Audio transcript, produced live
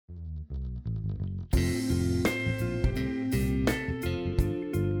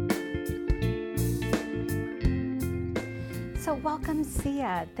Welcome,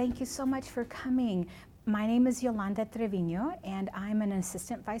 Sia. Thank you so much for coming. My name is Yolanda Trevino, and I'm an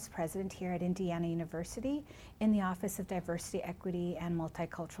assistant vice president here at Indiana University in the Office of Diversity, Equity, and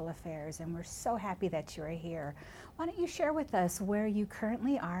Multicultural Affairs, and we're so happy that you're here. Why don't you share with us where you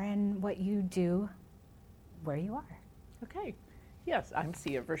currently are and what you do where you are? Okay. Yes, I'm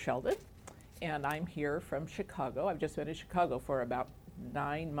Sia Verschelden, and I'm here from Chicago. I've just been in Chicago for about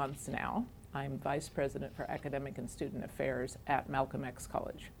 9 months now. I'm Vice President for Academic and Student Affairs at Malcolm X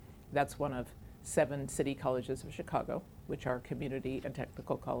College. That's one of 7 city colleges of Chicago, which are community and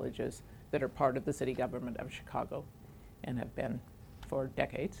technical colleges that are part of the city government of Chicago and have been for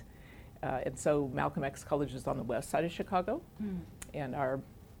decades. And so Malcolm X College is on the west side of Chicago, and our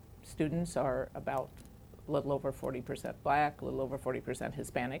students are about a little over 40% Black, a little over 40%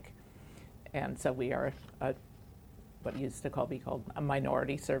 Hispanic. And so we are what used to be called a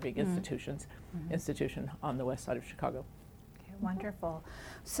minority serving institution on the west side of Chicago. Okay, wonderful.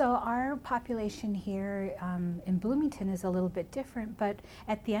 So our population here in Bloomington is a little bit different, but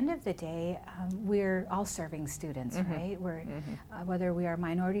at the end of the day, we're all serving students, right? We're whether we are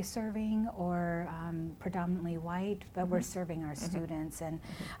minority serving or predominantly white, but we're serving our students. And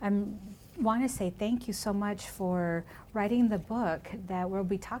I want to say thank you so much for writing the book that we'll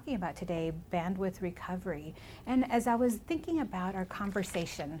be talking about today, Bandwidth Recovery. And as I was thinking about our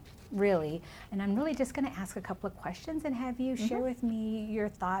conversation, really, and I'm really just going to ask a couple of questions and have you share with me your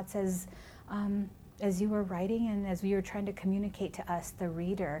thoughts as you were writing and as you were trying to communicate to us, the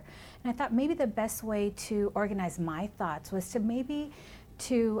reader. And I thought maybe the best way to organize my thoughts was to maybe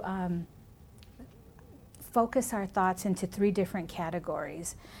focus our thoughts into 3 different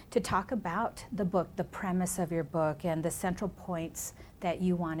categories, to talk about the book, the premise of your book, and the central points that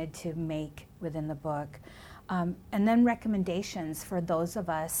you wanted to make within the book. And then recommendations for those of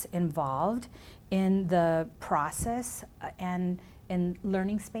us involved in the process and in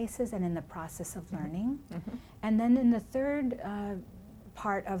learning spaces and in the process of learning. And then in the third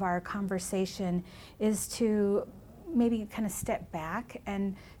part of our conversation is to maybe kind of step back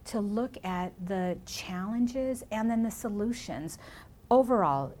and to look at the challenges and then the solutions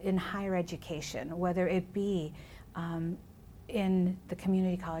overall in higher education, whether it be in the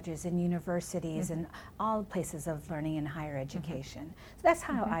community colleges and universities and all places of learning in higher education. So that's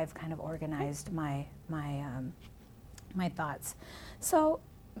how I've kind of organized my thoughts. So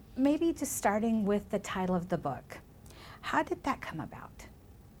maybe just starting with the title of the book. How did that come about?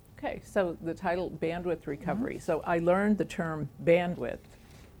 Okay, so the title, Bandwidth Recovery. So I learned the term bandwidth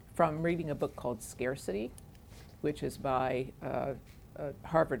from reading a book called Scarcity, which is by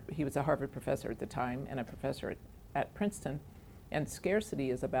Harvard. He was a Harvard professor at the time and a professor at Princeton. And scarcity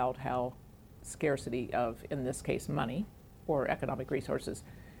is about how scarcity of, in this case, money or economic resources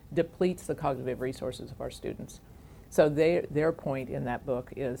depletes the cognitive resources of our students. So their point in that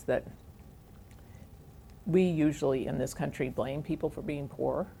book is that we usually in this country blame people for being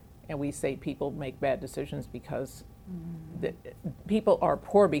poor, and we say people make bad decisions because people are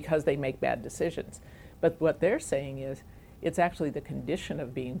poor because they make bad decisions. But what they're saying is it's actually the condition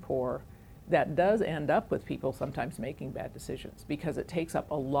of being poor that does end up with people sometimes making bad decisions, because it takes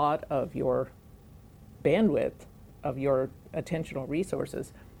up a lot of your bandwidth, of your attentional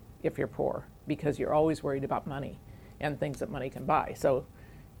resources if you're poor, because you're always worried about money and things that money can buy. So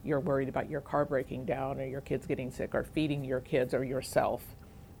you're worried about your car breaking down or your kids getting sick or feeding your kids or yourself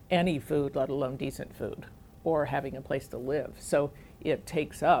any food, let alone decent food, or having a place to live. So it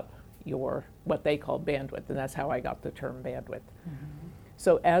takes up your, what they call bandwidth, and that's how I got the term bandwidth.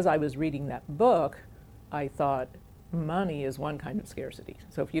 So as I was reading that book, I thought money is one kind of scarcity.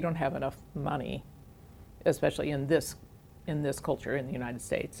 So if you don't have enough money, especially in this culture in the United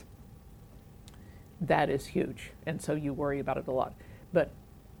States, that is huge, and so you worry about it a lot. But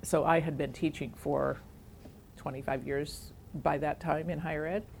so I had been teaching for 25 years by that time in higher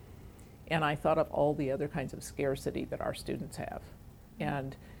ed, and I thought of all the other kinds of scarcity that our students have.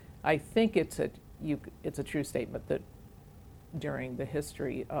 And I think it's a true statement that during the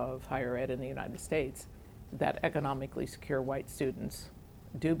history of higher ed in the United States, that economically secure white students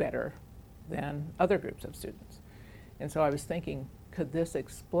do better than other groups of students. And so I was thinking, could this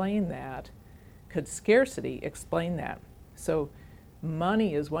explain that? Could scarcity explain that? So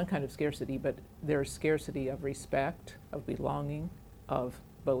money is one kind of scarcity, but there's scarcity of respect, of belonging, of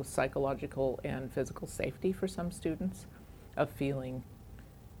both psychological and physical safety for some students, of feeling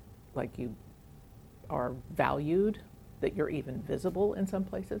like you are valued, that you're even visible in some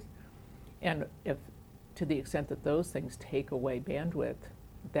places. And if, to the extent that those things take away bandwidth,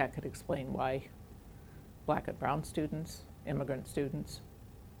 that could explain why Black and brown students, immigrant students,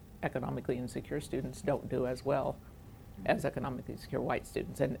 economically insecure students don't do as well as economically secure white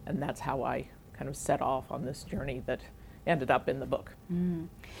students. And that's how I kind of set off on this journey that ended up in the book. You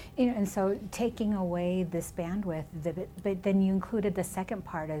know, and so taking away this bandwidth, but then you included the second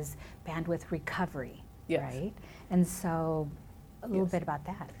part as bandwidth recovery, Yes. right? And so a little Yes. bit about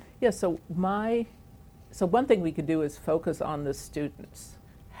that. Yeah, so one thing we could do is focus on the students,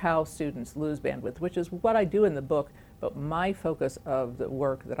 how students lose bandwidth, which is what I do in the book, but my focus of the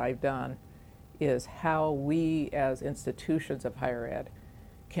work that I've done is how we as institutions of higher ed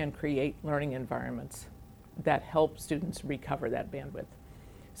can create learning environments that help students recover that bandwidth.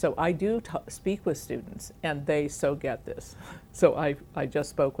 So I do speak with students, and they so get this. So I just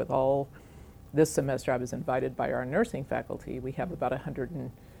spoke with this semester I was invited by our nursing faculty. We have about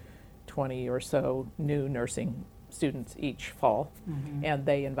 120 or so new nursing students each fall, and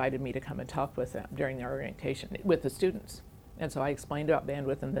they invited me to come and talk with them during their orientation with the students. And so I explained about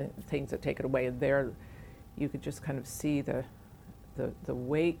bandwidth and the things that take it away, and there you could just kind of see the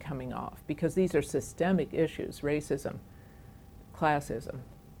weight coming off, because these are systemic issues: racism, classism,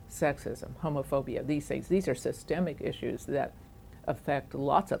 sexism, homophobia, these are systemic issues that affect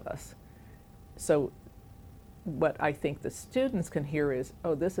lots of us. So what I think the students can hear is,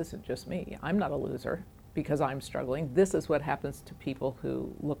 oh, this isn't just me. I'm not a loser because I'm struggling. This is what happens to people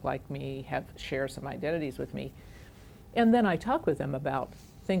who look like me, share some identities with me. And then I talk with them about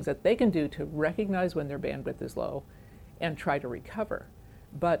things that they can do to recognize when their bandwidth is low and try to recover.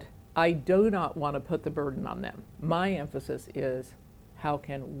 But I do not want to put the burden on them. My emphasis is, how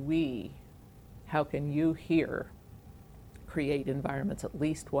can you here create environments, at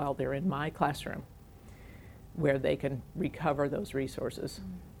least while they're in my classroom, where they can recover those resources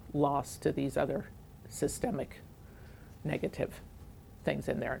lost to these other systemic negative things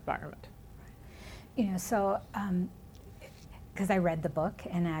in their environment. You know, so because I read the book,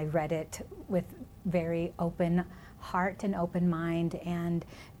 and I read it with very open heart and open mind, and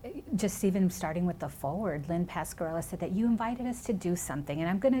just even starting with the forward, Lynn Pasquarella said that you invited us to do something, and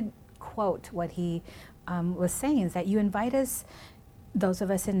I'm going to quote what he was saying, is that you invite us, those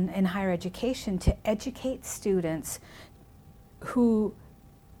of us in higher education, to educate students who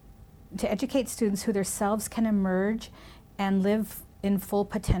themselves can emerge and live in full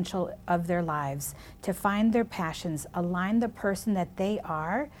potential of their lives, to find their passions, align the person that they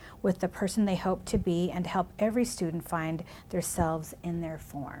are with the person they hope to be, and help every student find themselves in their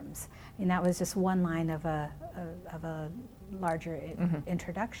forms. And that was just one line of a larger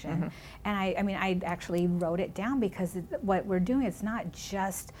introduction. And I actually wrote it down, because what we're doing is not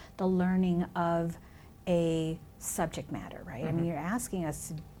just the learning of a subject matter, right? I mean, you're asking us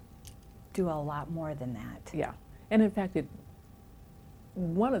to do a lot more than that. Yeah, and in fact,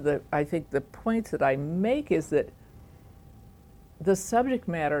 one of the points that I make is that the subject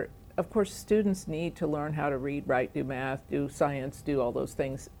matter, of course, students need to learn how to read, write, do math, do science, do all those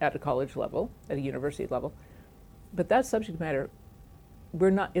things at a college level, at a university level. But that subject matter,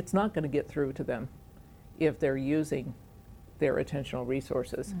 it's not going to get through to them if they're using their attentional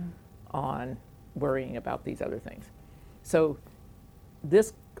resources on worrying about these other things. So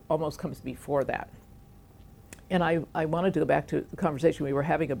this almost comes before that. And I wanted to go back to the conversation we were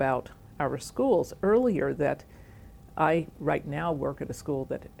having about our schools earlier, that I right now work at a school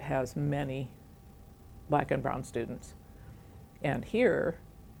that has many Black and brown students. And here,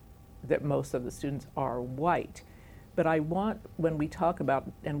 that most of the students are white. But I want, when we talk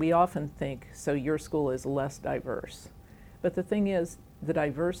about, and we often think, so your school is less diverse. But the thing is, the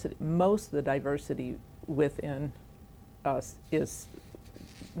diversity, most of the diversity within us is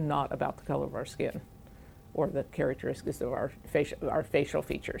not about the color of our skin or the characteristics of our facial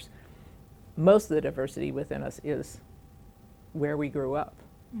features. Most of the diversity within us is where we grew up,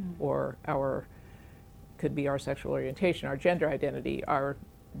 or could be our sexual orientation, our gender identity, our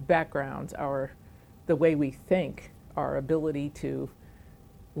backgrounds, the way we think, our ability to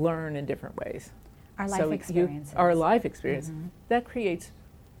learn in different ways. Our life experiences. Our life experience. That creates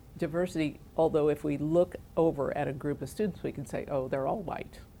diversity, although if we look over at a group of students, we can say, oh, they're all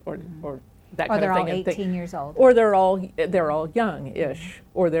white, or that kind of thing. Or they're all 18 years old. Or they're all young-ish,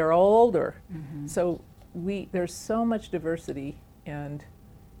 or they're all older. So there's so much diversity, and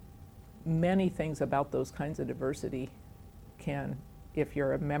many things about those kinds of diversity can, if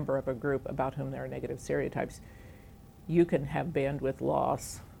you're a member of a group about whom there are negative stereotypes, you can have bandwidth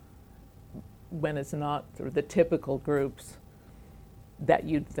loss when it's not sort of the typical groups that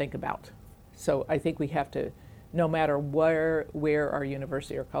you'd think about. So I think we have to, no matter where our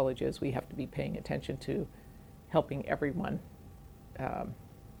university or college is, we have to be paying attention to helping everyone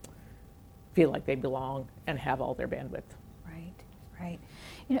feel like they belong and have all their bandwidth. Right, Right.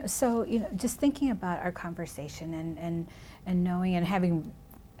 So, just thinking about our conversation and knowing and having,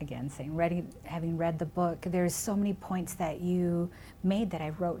 again, having read the book, there's so many points that you made that I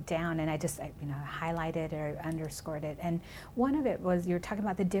wrote down, and I highlighted or underscored it. And one of it was you were talking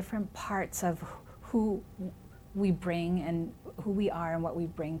about the different parts of who we bring and who we are and what we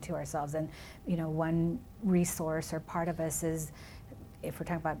bring to ourselves. And, one resource or part of us is, if we're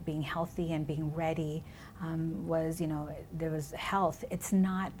talking about being healthy and being ready, there was health. It's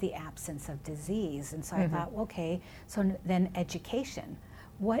not the absence of disease. And so I thought, okay, so then education.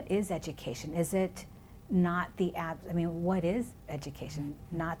 What is education? Is it not what is education?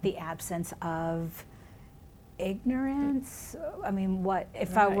 Not the absence of ignorance? What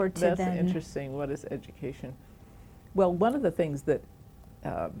if I were to That's then... interesting. What is education? Well, one of the things that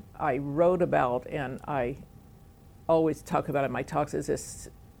I wrote about and I always talk about in my talks is this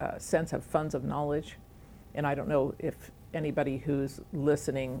sense of funds of knowledge. And I don't know if anybody who's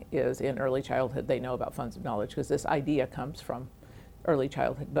listening is in early childhood, they know about funds of knowledge, because this idea comes from early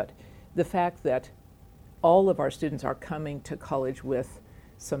childhood. But the fact that all of our students are coming to college with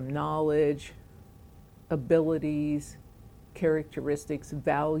some knowledge, abilities, characteristics,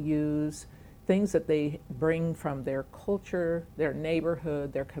 values, things that they bring from their culture, their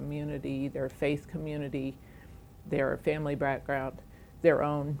neighborhood, their community, their faith community, their family background, their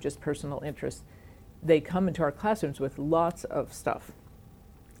own just personal interests. They come into our classrooms with lots of stuff.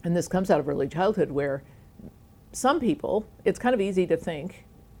 And this comes out of early childhood, where some people, it's kind of easy to think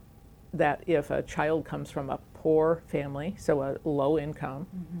that if a child comes from a poor family, so a low income,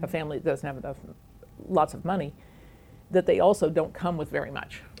 a family that doesn't have lots of money, that they also don't come with very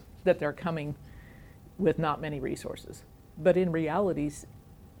much, that they're coming with not many resources. But in reality,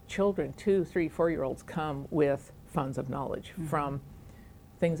 children, 2, 3, 4-year-olds come with funds of knowledge from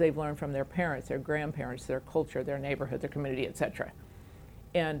things they've learned from their parents, their grandparents, their culture, their neighborhood, their community, etc.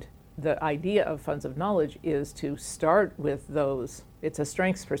 And the idea of funds of knowledge is to start with those. It's a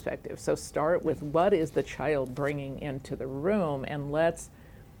strengths perspective. So start with what is the child bringing into the room, and let's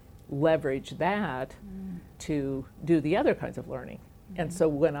leverage that to do the other kinds of learning. And so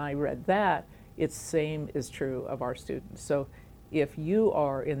when I read that, it's same is true of our students. So if you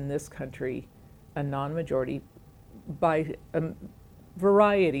are in this country a non-majority by a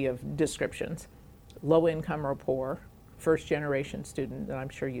variety of descriptions, low income or poor, first generation student, and I'm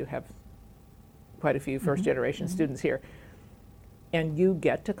sure you have quite a few first generation students here, and you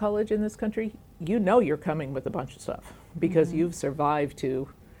get to college in this country, you're coming with a bunch of stuff because you've survived to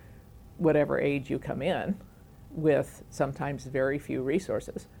whatever age you come in with sometimes very few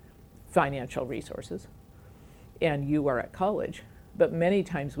resources, financial resources, and you are at college. But many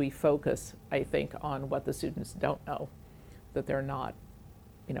times we focus, I think, on what the students don't know, that they're not,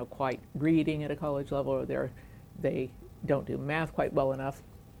 quite reading at a college level, or they don't do math quite well enough,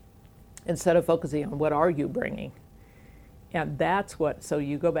 instead of focusing on what are you bringing. And that's so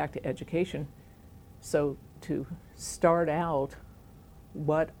you go back to education. So to start out,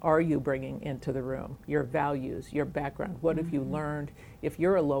 what are you bringing into the room? Your values, your background, what have you learned? If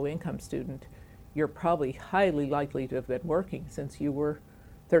you're a low income student, you're probably highly likely to have been working since you were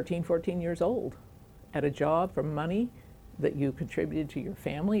 13, 14 years old at a job for money that you contributed to your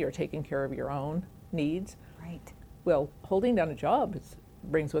family or taking care of your own needs. Right. Well, holding down a job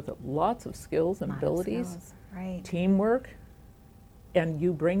brings with it lots of skills and abilities, right. Teamwork, and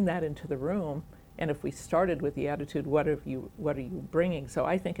you bring that into the room. And if we started with the attitude, what are you bringing? So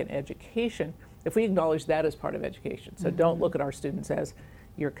I think in education, if we acknowledge that as part of education, so don't look at our students as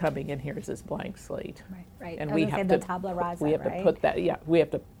you're coming in here as this blank slate. Right. And we have to tabula rasa, we have to put that. Yeah, we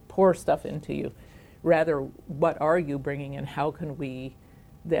have to pour stuff into you. Rather, what are you bringing, and how can we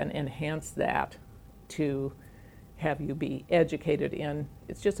then enhance that to have you be educated in?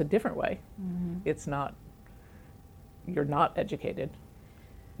 It's just a different way. It's not. You're not educated.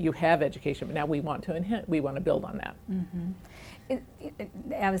 You have education, but now we want to build on that.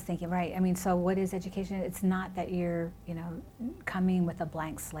 I was thinking, right, so what is education? It's not that you're, coming with a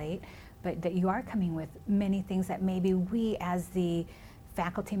blank slate, but that you are coming with many things that maybe we as the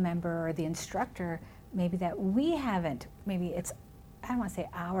faculty member or the instructor, maybe that we haven't, maybe it's, I don't want to say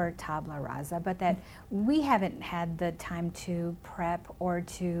our tabula rasa, but that we haven't had the time to prep or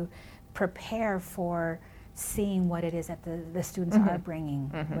to prepare for seeing what it is that the students are bringing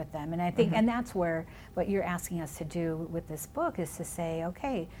with them. And I think, and that's where what you're asking us to do with this book is to say,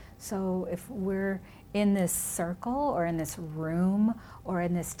 okay, so if we're in this circle or in this room or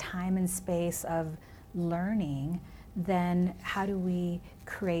in this time and space of learning, then how do we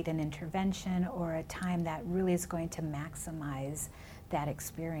create an intervention or a time that really is going to maximize that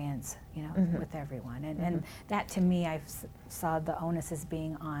experience, with everyone. And that, to me, saw the onus as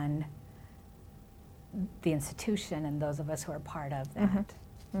being on the institution and those of us who are part of that.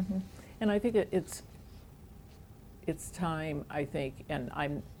 And I think it's time, I think,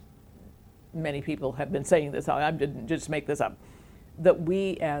 and many people have been saying this, I didn't just make this up, that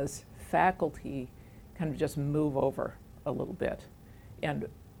we as faculty kind of just move over a little bit. And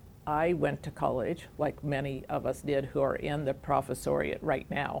I went to college, like many of us did who are in the professoriate right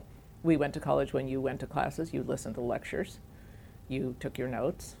now. We went to college when you went to classes, you listened to lectures, you took your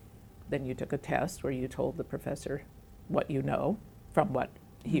notes, then you took a test where you told the professor what you know from what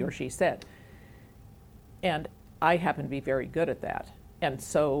he or she said. And I happen to be very good at that. And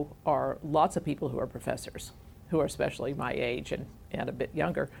so are lots of people who are professors, who are especially my age and a bit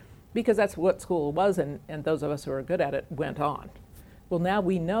younger, because that's what school was, and those of us who are good at it went on. Well, now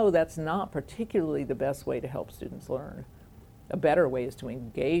we know that's not particularly the best way to help students learn. A better way is to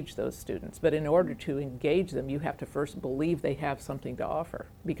engage those students. But in order to engage them, you have to first believe they have something to offer.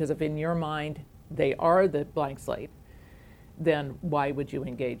 Because if in your mind they are the blank slate, then why would you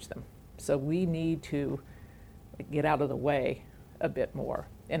engage them? So we need to get out of the way a bit more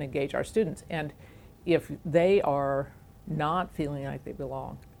and engage our students. And if they are not feeling like they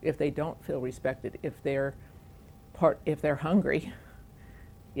belong, if they don't feel respected, if they're hungry,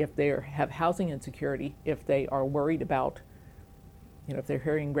 if they have housing insecurity, if they are worried about, if they're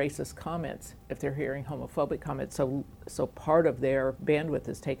hearing racist comments, if they're hearing homophobic comments, so part of their bandwidth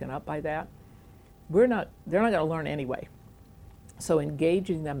is taken up by that, they're not going to learn anyway. So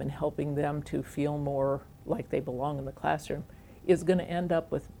engaging them and helping them to feel more like they belong in the classroom is going to end up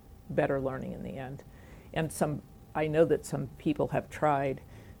with better learning in the end. And I know that some people have tried.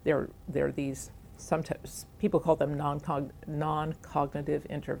 There are these, sometimes people call them non-cognitive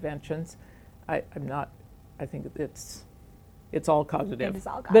interventions. I think it's all cognitive. It is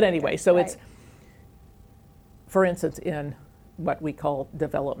all cognitive. But anyway, so right. It's, for instance, in what we call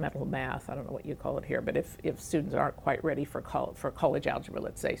developmental math, I don't know what you call it here, but if students aren't quite ready for college algebra,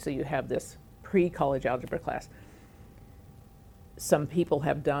 let's say, so you have this pre-college algebra class, some people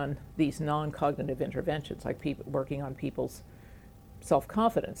have done these non-cognitive interventions, like working on people's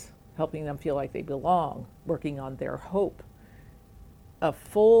self-confidence, helping them feel like they belong, working on their hope, a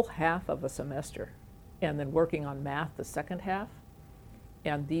full half of a semester, and then working on math the second half.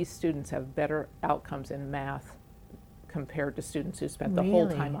 And these students have better outcomes in math compared to students who spent the whole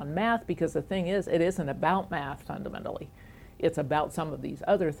time on math, because the thing is, it isn't about math fundamentally. It's about some of these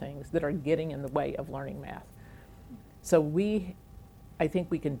other things that are getting in the way of learning math. So I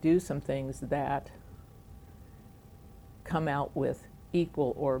think we can do some things that come out with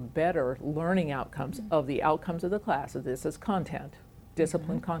equal or better learning outcomes of the outcomes of the class. So this is content,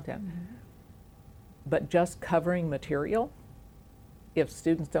 disciplined content. But just covering material, if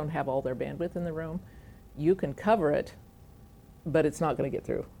students don't have all their bandwidth in the room, you can cover it, but it's not going to get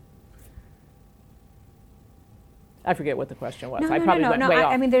through. I forget what the question was. I probably went way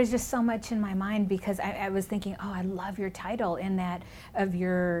off. I mean, there's just so much in my mind, because I was thinking, I love your title in that of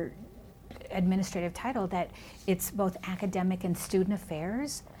your administrative title, that it's both academic and student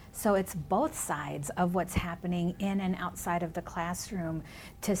affairs. So it's both sides of what's happening in and outside of the classroom,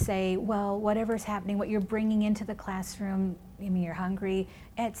 to say, well, whatever's happening, what you're bringing into the classroom, you're hungry,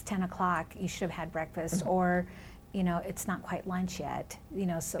 it's 10 o'clock, you should have had breakfast, or it's not quite lunch yet,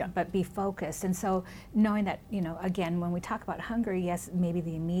 but be focused. And so knowing that, again, when we talk about hunger, yes, maybe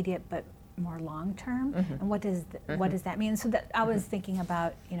the immediate, but more long-term, and what does that mean? So that I was thinking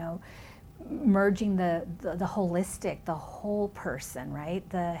about, merging the holistic, the whole person, right?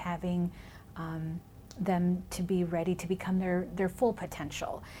 The having them to be ready to become their full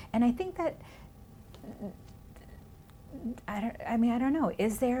potential. And I think that, I don't know,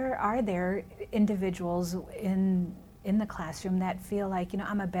 are there individuals in the classroom that feel like,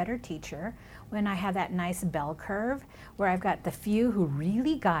 I'm a better teacher when I have that nice bell curve where I've got the few who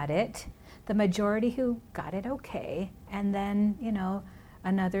really got it, the majority who got it okay, and then,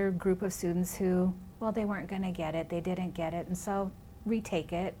 another group of students who, well, they weren't going to get it, they didn't get it, and so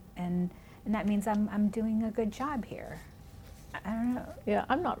retake it, and that means I'm doing a good job here. I don't know. Yeah,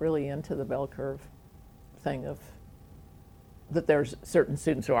 I'm not really into the bell curve thing of that there's certain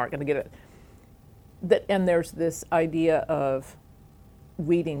students who aren't going to get it. And there's this idea of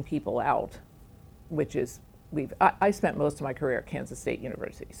weeding people out, which is, I spent most of my career at Kansas State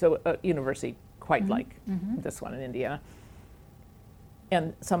University, so a university quite like this one in Indiana.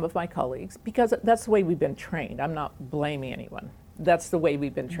 And some of my colleagues, because that's the way we've been trained, I'm not blaming anyone, that's the way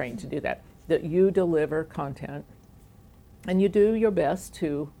we've been trained to do that you deliver content and you do your best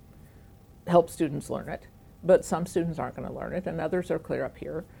to help students learn it, but some students aren't going to learn it, and others are clear up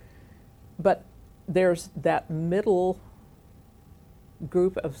here. But there's that middle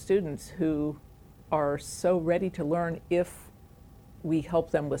group of students who are so ready to learn if we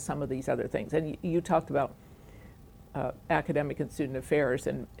help them with some of these other things. And you talked about academic and student affairs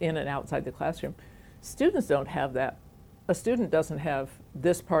and in and outside the classroom. Students don't have that. A student doesn't have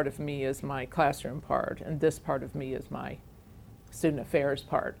this part of me is my classroom part and this part of me is my student affairs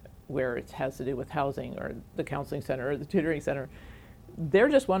part, where it has to do with housing or the counseling center or the tutoring center. They're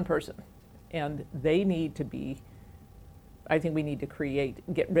just one person, and they need to be, I think we need to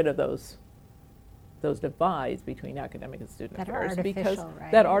get rid of those divides between academic and student That affairs. artificial,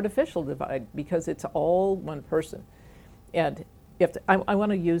 right? That artificial divide, because it's all one person. And I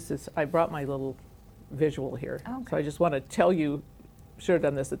want to use this, I brought my little visual here. Okay. So I just want to tell you, should have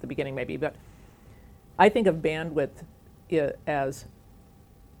done this at the beginning maybe, but I think of bandwidth as,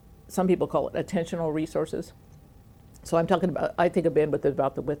 some people call it attentional resources. So I think of bandwidth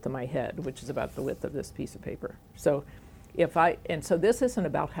about the width of my head, which is about the width of this piece of paper. So so this isn't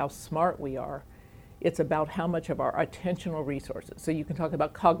about how smart we are, it's about how much of our attentional resources. So you can talk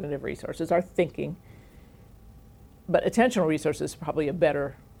about cognitive resources, our thinking, but attentional resources is probably a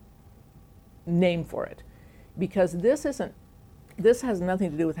better name for it, because this has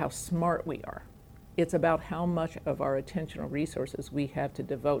nothing to do with how smart we are. It's about how much of our attentional resources we have to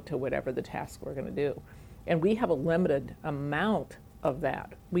devote to whatever the task we're going to do. And we have a limited amount of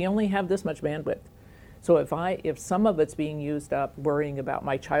that. We only have this much bandwidth. So if some of it's being used up worrying about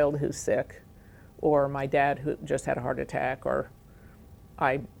my child who's sick, or my dad who just had a heart attack, or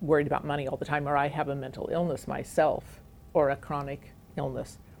I'm worried about money all the time, or I have a mental illness myself, or a chronic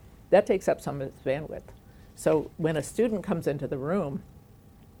illness, that takes up some of its bandwidth. So when a student comes into the room,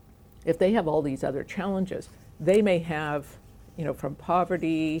 if they have all these other challenges, they may have, from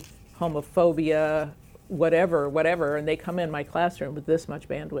poverty, homophobia, whatever, and they come in my classroom with this much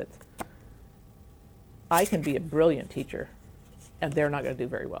bandwidth. I can be a brilliant teacher, and they're not going to do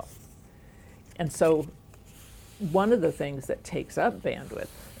very well. And so one of the things that takes up bandwidth,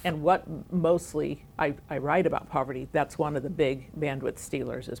 and what mostly I write about poverty, that's one of the big bandwidth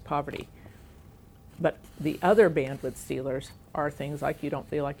stealers is poverty. But the other bandwidth stealers are things like you don't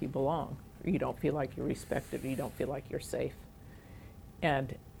feel like you belong, or you don't feel like you're respected, or you don't feel like you're safe.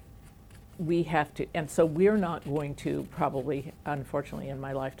 And so we're not going to probably, unfortunately in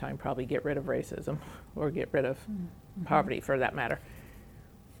my lifetime, probably get rid of racism or get rid of poverty for that matter.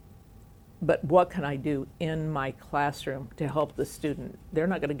 But what can I do in my classroom to help the student? They're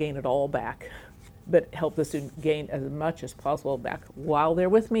not going to gain it all back, but help the student gain as much as possible back while they're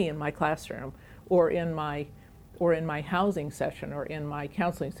with me in my classroom, or in my housing session, or in my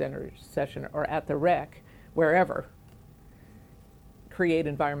counseling center session, or at the rec, wherever. Create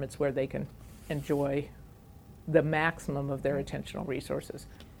environments where they can enjoy the maximum of their attentional resources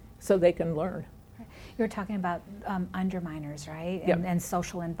so they can learn. You're talking about underminers, right? Yep. And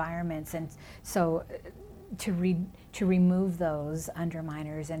social environments, and so to remove those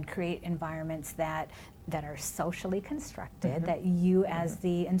underminers and create environments that are socially constructed, that you as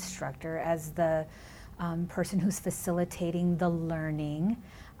the instructor, as the person who's facilitating the learning,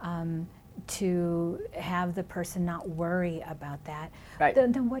 to have the person not worry about that. Right.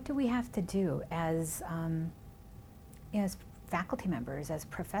 Then what do we have to do as faculty members, as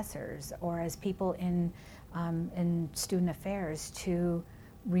professors, or as people in student affairs to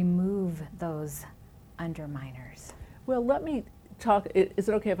remove those underminers? Well, let me talk. Is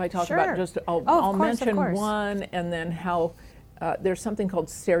it okay if I talk Sure. about just? I'll of mention course. one, and then how there's something called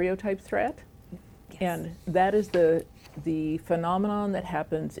stereotype threat, Yes. and that is the phenomenon that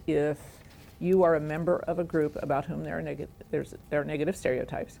happens if you are a member of a group about whom there are negative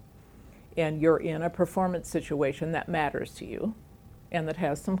stereotypes, and you're in a performance situation that matters to you, and that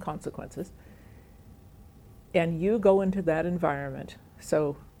has some consequences, and you go into that environment.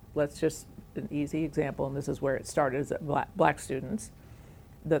 So let's just, an easy example, and this is where it started, is that black students,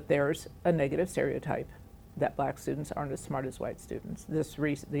 that there's a negative stereotype that black students aren't as smart as white students.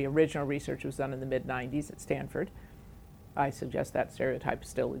 The original research was done in the mid-90s at Stanford. I suggest that stereotype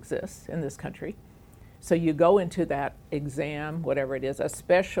still exists in this country. So you go into that exam, whatever it is,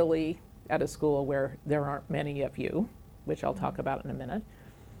 especially at a school where there aren't many of you, which I'll talk about in a minute.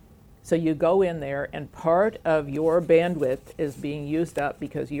 So you go in there, and part of your bandwidth is being used up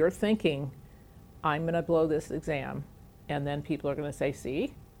because you're thinking, I'm going to blow this exam, and then people are going to say,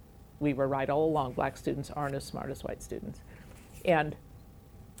 see, we were right all along. Black students aren't as smart as white students. And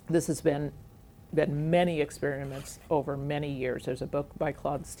this has been many experiments over many years. There's a book by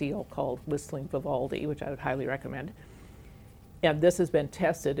Claude Steele called Whistling Vivaldi, which I would highly recommend. And this has been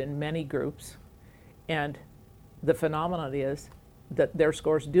tested in many groups. And the phenomenon is that their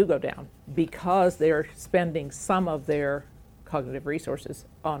scores do go down because they're spending some of their cognitive resources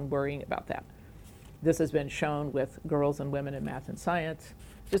on worrying about that. This has been shown with girls and women in math and science,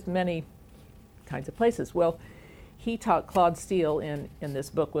 just many kinds of places. Well, Claude Steele in this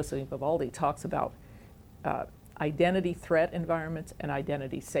book, Whistling Vivaldi, talks about identity threat environments and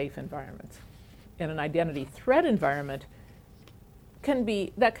identity safe environments. And an identity threat environment can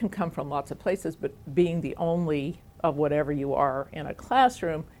come from lots of places, but being the only of whatever you are in a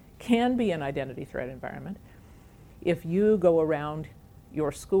classroom can be an identity threat environment. If you go around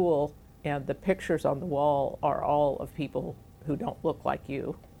your school and the pictures on the wall are all of people who don't look like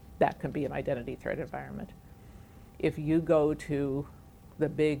you, that can be an identity threat environment. If you go to the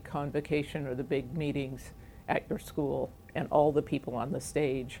big convocation or the big meetings at your school and all the people on the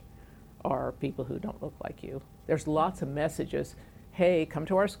stage are people who don't look like you, there's lots of messages. Hey, come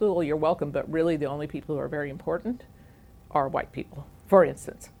to our school, you're welcome, but really the only people who are very important are white people, for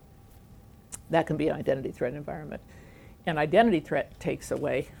instance. That can be an identity threat environment. And identity threat takes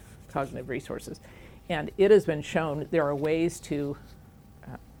away cognitive resources. And it has been shown there are ways to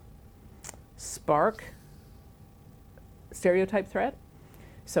spark stereotype threat.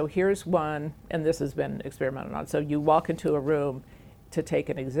 So here's one, and this has been experimented on. So you walk into a room to take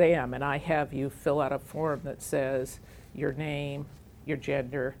an exam, and I have you fill out a form that says your name, your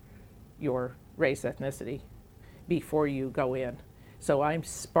gender, your race, ethnicity, before you go in. So I'm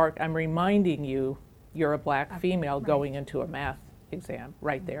reminding you you're a black female right. going into a math exam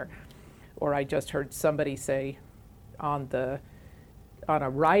right there. Or I just heard somebody say on a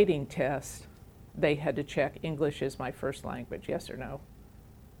writing test, they had to check English is my first language, yes or no,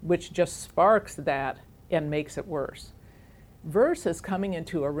 which just sparks that and makes it worse. Versus coming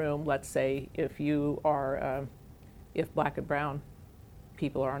into a room, let's say if black and brown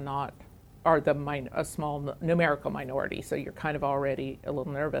people are a small numerical minority, so you're kind of already a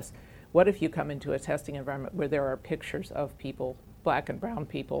little nervous. What if you come into a testing environment where there are pictures of people, black and brown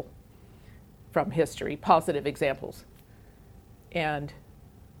people, from history, positive examples, and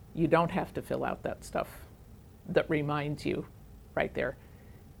you don't have to fill out that stuff that reminds you right there.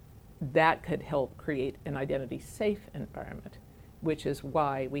 That could help create an identity safe environment, which is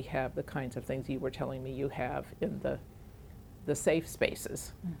why we have the kinds of things you were telling me you have in the safe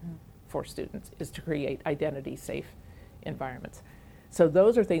spaces for students, is to create identity safe environments. So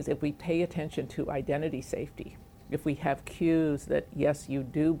those are things, if we pay attention to identity safety, if we have cues that yes, you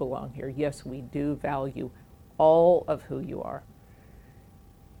do belong here, yes, we do value all of who you are,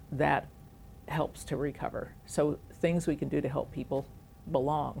 that helps to recover. So things we can do to help people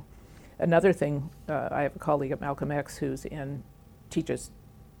belong. Another thing, I have a colleague at Malcolm X who's teaches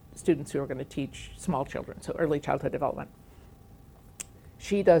students who are going to teach small children, so early childhood development.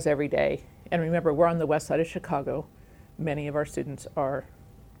 She does every day, and remember, we're on the west side of Chicago. Many of our students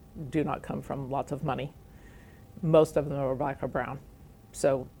do not come from lots of money. Most of them are black or brown.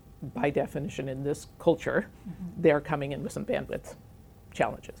 So by definition in this culture, they're coming in with some bandwidth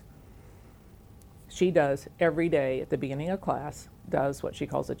challenges. She does every day at the beginning of class, does what she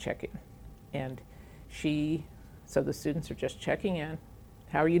calls a check-in. And so the students are just checking in.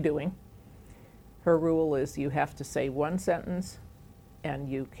 How are you doing? Her rule is you have to say one sentence and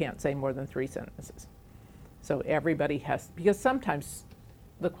you can't say more than 3 sentences. So everybody because sometimes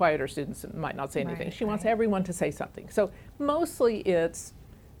the quieter students might not say anything. She wants everyone to say something. So mostly it's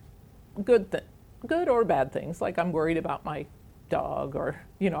good or bad things, like I'm worried about my dog, or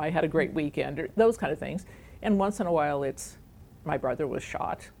I had a great weekend, or those kind of things. And once in a while it's my brother was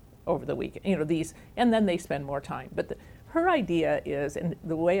shot over the weekend, these, and then they spend more time. But her idea is, and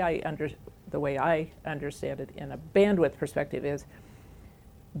the way I understand it in a bandwidth perspective, is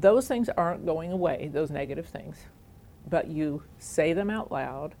those things aren't going away, those negative things, but you say them out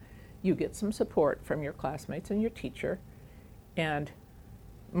loud, you get some support from your classmates and your teacher, and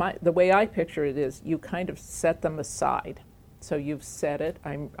the way I picture it is you kind of set them aside. So you've said it,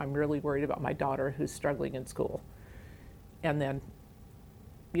 I'm really worried about my daughter who's struggling in school. And then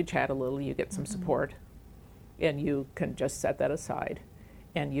you chat a little, you get some support, and you can just set that aside,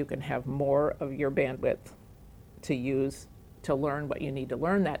 and you can have more of your bandwidth to use to learn what you need to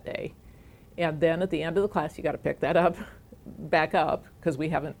learn that day. And then at the end of the class, you got to pick that up, back up, because we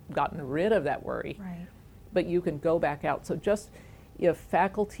haven't gotten rid of that worry. Right. But you can go back out. So just if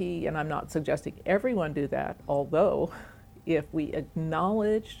faculty, and I'm not suggesting everyone do that, although if we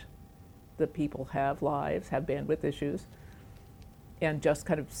acknowledged that people have lives, have bandwidth issues, and just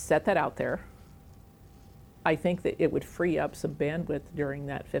kind of set that out there, I think that it would free up some bandwidth during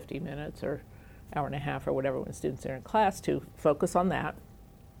that 50 minutes or hour and a half or whatever when students are in class to focus on that,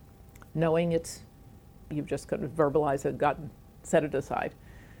 knowing it's you've just kind of verbalized it, set it aside.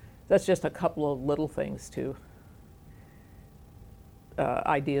 That's just a couple of little things to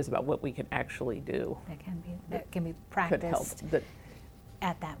ideas about what we can actually do. That can be Could practiced help.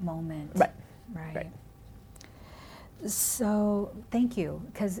 at that moment. Right. Right. So thank you,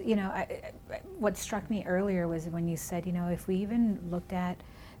 because what struck me earlier was when you said, if we even looked at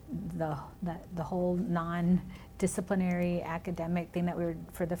the whole non-disciplinary academic thing that we were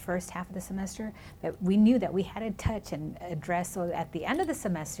for the first half of the semester, that we knew that we had to touch and address. So at the end of the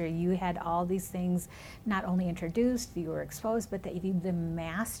semester, you had all these things not only introduced, you were exposed, but that you them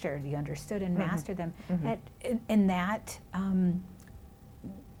mastered, you understood and mastered them. In that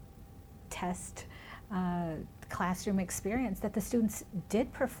test classroom experience, that the students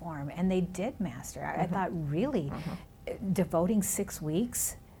did perform and they did master. I thought really devoting 6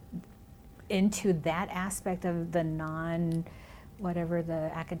 weeks into that aspect of the whatever the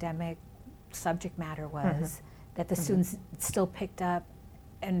academic subject matter was, that the students still picked up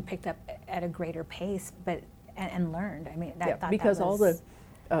at a greater pace, and learned. I mean, I thought because that was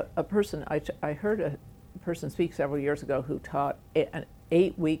a person, I heard a person speak several years ago who taught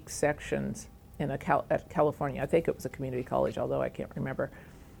 8-week sections at California. I think it was a community college, although I can't remember.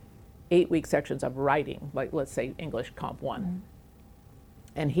 8-week sections of writing, like let's say English Comp 1.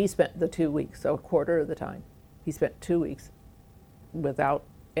 And he spent the 2 weeks, so a quarter of the time, he spent 2 weeks without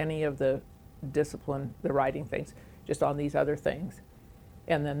any of the discipline, the writing things, just on these other things.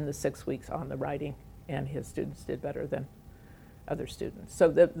 And then the 6 weeks on the writing, and his students did better than other students. So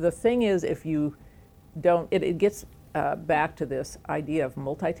the thing is, if you don't, it gets back to this idea of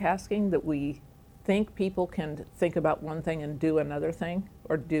multitasking, that we think people can think about one thing and do another thing,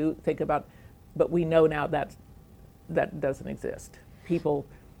 or but we know now that doesn't exist.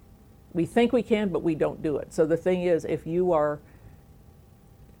 We think we can, but we don't do it. So the thing is, if you are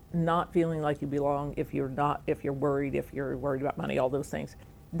not feeling like you belong, if you're worried about money, all those things,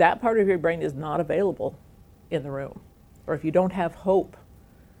 that part of your brain is not available in the room. Or if you don't have hope,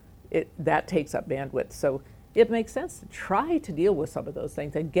 that takes up bandwidth. So it makes sense to try to deal with some of those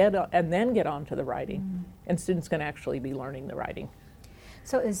things and then get on to the writing. And students can actually be learning the writing.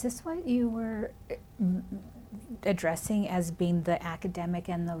 So is this what you were addressing as being the academic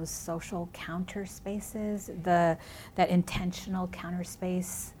and those social counter spaces, that intentional counter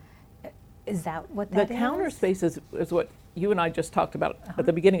space? Is that what that is? The counter space is what you and I just talked about at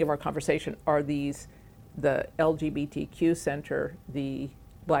the beginning of our conversation, are the LGBTQ Center, the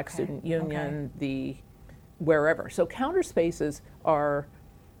Black Student Union, the wherever. So counter spaces are,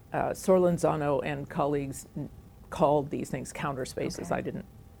 Sorlenzano and colleagues called these things counter spaces. I didn't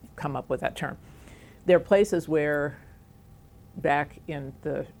come up with that term. They're places where, back in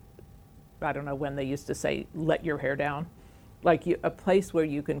I don't know when they used to say, let your hair down, like a place where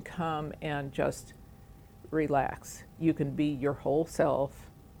you can come and just relax. You can be your whole self.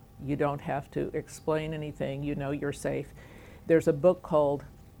 You don't have to explain anything. You know you're safe. There's a book called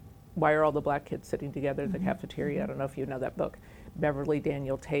Why Are All the Black Kids Sitting Together in the Cafeteria? I don't know if you know that book. Beverly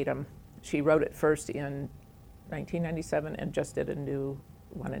Daniel Tatum. She wrote it first in 1997 and just did a new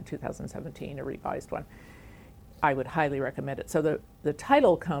one in 2017, a revised one. I would highly recommend it. So the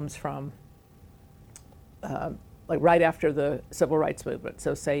title comes from like right after the civil rights movement.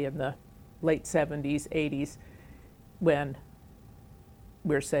 So say in the late 70s, 80s, when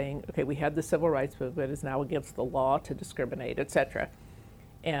we're saying, okay, we had the civil rights movement, is now against the law to discriminate, etc.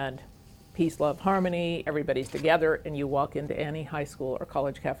 And peace, love, harmony, everybody's together, and you walk into any high school or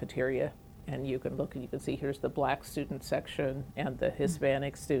college cafeteria, and you can look and you can see here's the Black student section and the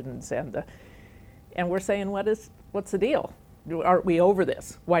Hispanic students and we're saying, what's the deal? Aren't we over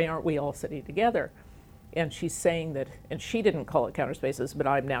this? Why aren't we all sitting together? And she's saying that, and she didn't call it counter spaces, but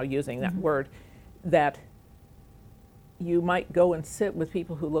I'm now using that word, that you might go and sit with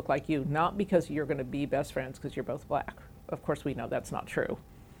people who look like you, not because you're going to be best friends because you're both Black. Of course, we know that's not true.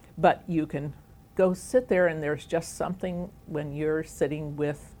 But you can go sit there, and there's just something when you're sitting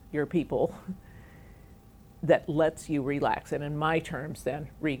with your people that lets you relax, and in my terms then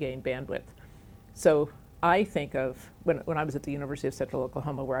regain bandwidth. So I think of when I was at the University of Central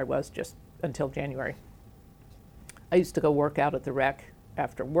Oklahoma, where I was just until January, I used to go work out at the rec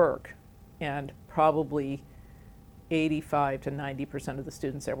after work, and probably 85 to 90% of the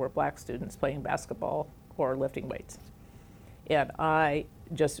students there were Black students playing basketball or lifting weights. And I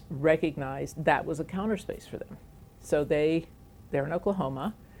just recognized that was a counter space for them. So they're in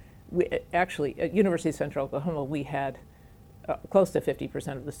Oklahoma. Actually, at University of Central Oklahoma, we had close to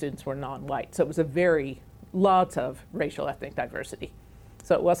 50% of the students were non-white. So it was lots of racial ethnic diversity.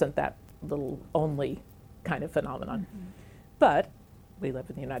 So it wasn't that little only kind of phenomenon. But we live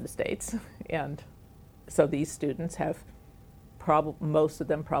in the United States, and So these students have most of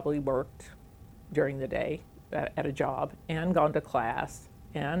them probably worked during the day at a job and gone to class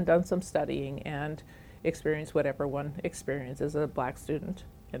and done some studying and experienced whatever one experiences as a black student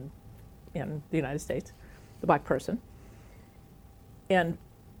in the United States, the black person. And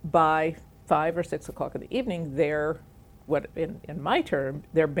by 5 or 6 o'clock in the evening, in my term,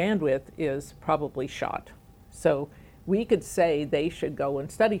 their bandwidth is probably shot. So we could say they should go and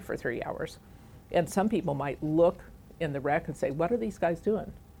study for 3 hours. And some people might look in the rec and say, what are these guys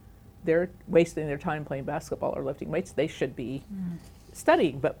doing? They're wasting their time playing basketball or lifting weights. They should be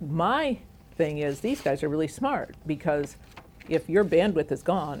studying. But my thing is, these guys are really smart, because if your bandwidth is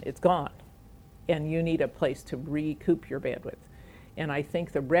gone, it's gone. And you need a place to recoup your bandwidth. And I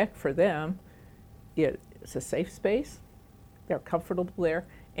think the rec for them, it's a safe space. They're comfortable there.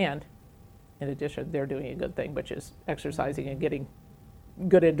 And in addition, they're doing a good thing, which is exercising and getting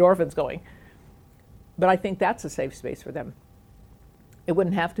good endorphins going. But I think that's a safe space for them. It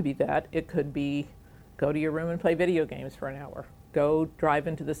wouldn't have to be that. It could be go to your room and play video games for an hour. Go drive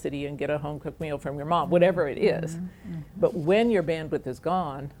into the city and get a home-cooked meal from your mom, whatever it is. But when your bandwidth is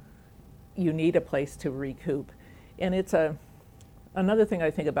gone, you need a place to recoup. And it's another thing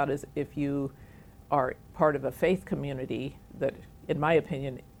I think about is if you are part of a faith community, that, in my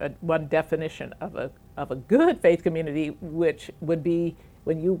opinion, one definition of a good faith community, which would be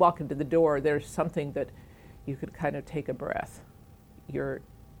when you walk into the door, there's something that you could kind of take a breath. You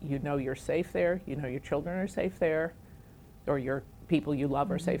know you're safe there. You know your children are safe there, or your people you love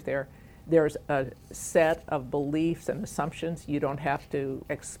are safe there. There's a set of beliefs and assumptions you don't have to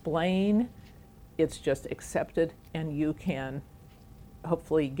explain. It's just accepted, and you can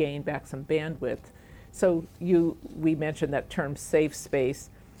hopefully gain back some bandwidth. So we mentioned that term safe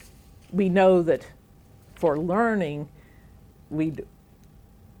space. We know that for learning,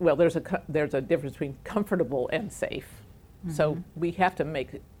 there's a difference between comfortable and safe. So we have to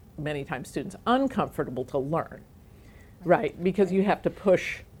make many times students uncomfortable to learn, right? Because you have to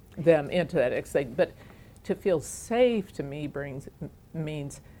push them into that next thing. But to feel safe to me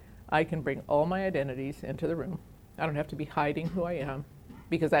means I can bring all my identities into the room. I don't have to be hiding who I am,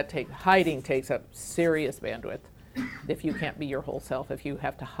 because hiding takes up serious bandwidth. If you can't be your whole self, if you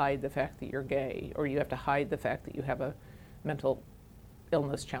have to hide the fact that you're gay, or you have to hide the fact that you have a mental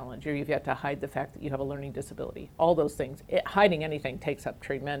illness challenge, or you have to hide the fact that you have a learning disability, all those things. Hiding anything takes up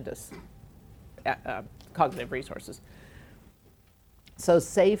tremendous cognitive resources. So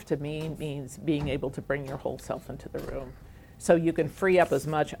safe to me means being able to bring your whole self into the room. So you can free up as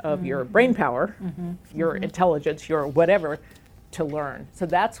much of your brain power, your intelligence, your whatever, to learn. So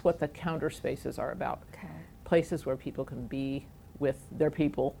that's what the counter spaces are about. Okay. Places where people can be with their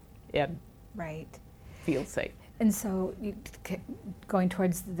people and feel safe. And so going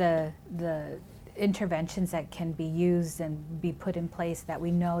towards the interventions that can be used and be put in place that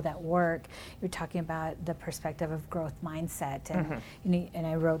we know that work, you're talking about the perspective of growth mindset. And, and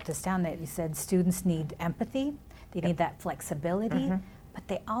I wrote this down, that you said students need empathy, they need that flexibility, but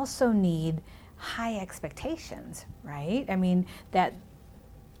they also need high expectations, right? I mean, that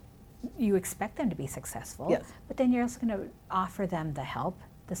you expect them to be successful, but then you're also going to offer them the help,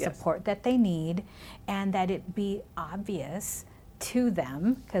 the support that they need, and that it be obvious to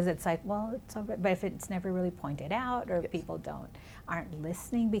them, because it's like, well, it's over, but if it's never really pointed out, or people aren't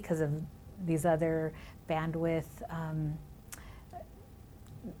listening because of these other bandwidth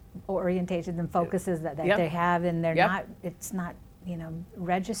orientations and focuses that they have, and they're it's not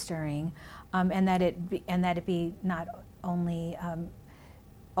registering, and that it be not only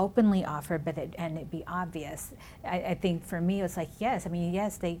openly offered, but it be obvious. I think for me, it's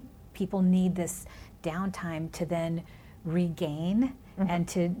like, people need this downtime to then regain and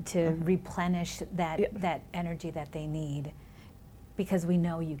to replenish that energy that they need, because we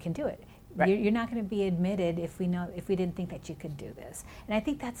know you can do it. Right. You're not going to be admitted if we didn't think that you could do this. And I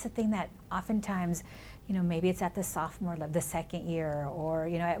think that's the thing that oftentimes, maybe it's at the sophomore level, the second year, or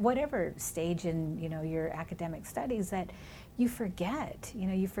at whatever stage in your academic studies, that you forget.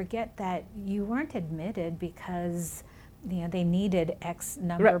 You forget that you weren't admitted because they needed X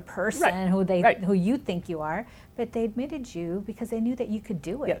number person who you think you are, but they admitted you because they knew that you could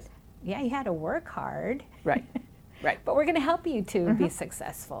do it. Yes. Yeah, you had to work hard. Right. Right. But we're going to help you to be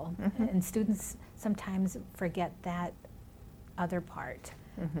successful. And students sometimes forget that other part,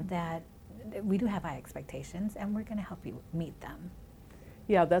 that we do have high expectations, and we're going to help you meet them.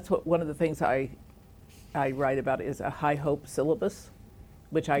 Yeah, that's one of the things I write about is a high hope syllabus,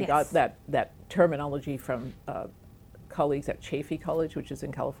 which I got that terminology from colleagues at Chaffey College, which is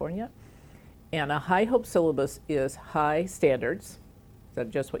in California. And a high hope syllabus is high standards, so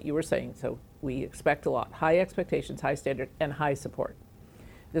just what you were saying. So we expect a lot. High expectations, high standard, and high support.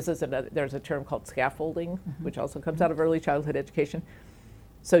 This is there's a term called scaffolding, which also comes out of early childhood education.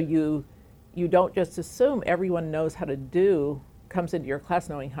 So you don't just assume everyone knows how to comes into your class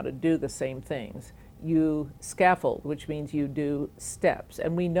knowing how to do the same things. You scaffold, which means you do steps.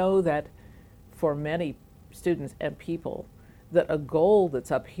 And we know that for many students and people, that a goal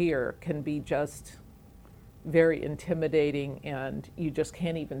that's up here can be just very intimidating, and you just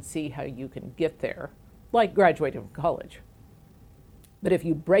can't even see how you can get there, like graduating from college. But if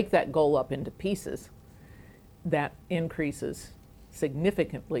you break that goal up into pieces, that increases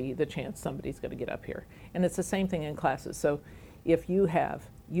significantly the chance somebody's going to get up here. And it's the same thing in classes. So if you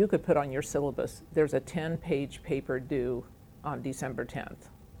could put on your syllabus, there's a 10-page paper due on December 10th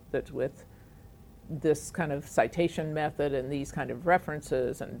that's with this kind of citation method and these kind of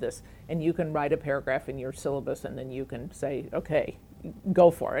references and this, and you can write a paragraph in your syllabus and then you can say, okay, go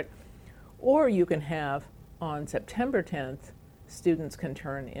for it. Or you can have on September 10th, students can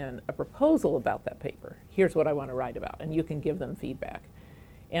turn in a proposal about that paper. Here's what I want to write about, and you can give them feedback.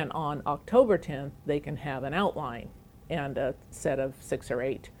 And on October 10th, they can have an outline and a set of 6 or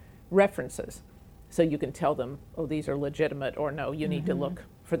 8 references. So you can tell them, oh, these are legitimate, or no, you need to look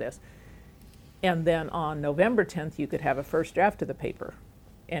for this. And then on November 10th, you could have a first draft of the paper,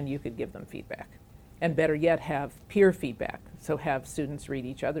 and you could give them feedback. And better yet, have peer feedback, so have students read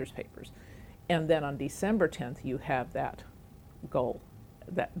each other's papers. And then on December 10th, you have that goal,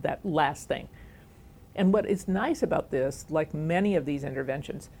 that last thing. And what is nice about this, like many of these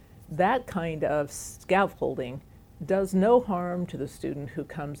interventions, that kind of scaffolding does no harm to the student who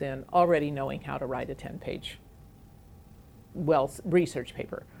comes in already knowing how to write a 10-page research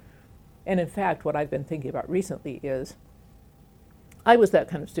paper. And in fact, what I've been thinking about recently is, I was that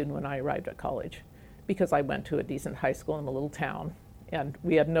kind of student when I arrived at college, because I went to a decent high school in a little town, and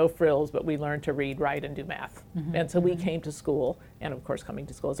we had no frills, but we learned to read, write, and do math. And so we came to school, and of course coming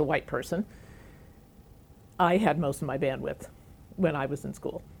to school as a white person, I had most of my bandwidth when I was in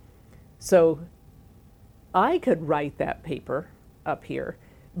school. So I could write that paper up here,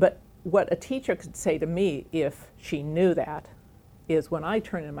 but what a teacher could say to me if she knew that is, when I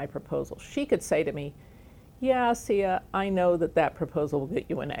turn in my proposal, she could say to me, yeah, Sia, I know that proposal will get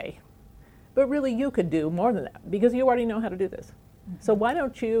you an A, but really you could do more than that because you already know how to do this. So why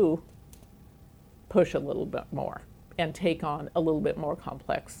don't you push a little bit more and take on a little bit more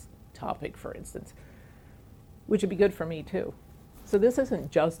complex topic, for instance, which would be good for me too. So this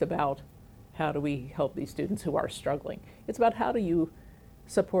isn't just about how do we help these students who are struggling. It's about how do you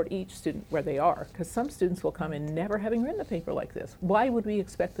support each student where they are, because some students will come in never having written a paper like this. Why would we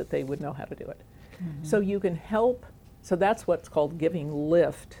expect that they would know how to do it? So you can help, so that's what's called giving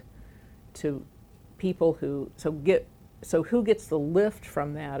lift to people who, so who gets the lift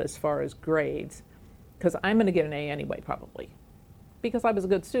from that as far as grades? Because I'm going to get an A anyway, probably. Because I was a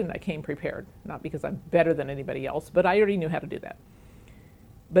good student, I came prepared. Not because I'm better than anybody else, but I already knew how to do that.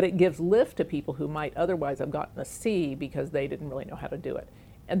 But it gives lift to people who might otherwise have gotten a C because they didn't really know how to do it.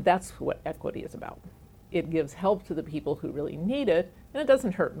 And that's what equity is about. It gives help to the people who really need it, and it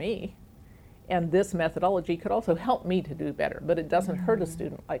doesn't hurt me. And this methodology could also help me to do better, but it doesn't hurt a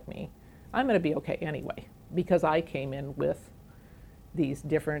student like me. I'm going to be okay anyway, because I came in with these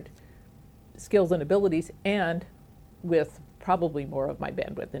different skills and abilities, and with probably more of my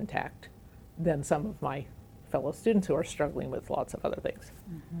bandwidth intact than some of my fellow students who are struggling with lots of other things.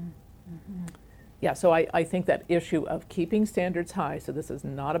 Yeah, so I think that issue of keeping standards high, so this is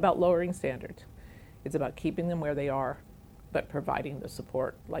not about lowering standards, it's about keeping them where they are, but providing the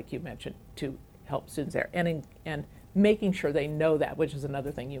support, like you mentioned, to help students there, and making sure they know that, which is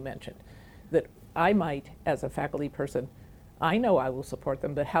another thing you mentioned, that I might, as a faculty person, I know I will support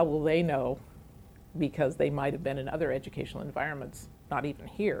them, but how will they know? Because they might have been in other educational environments, not even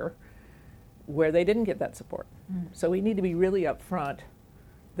here, where they didn't get that support. So we need to be really upfront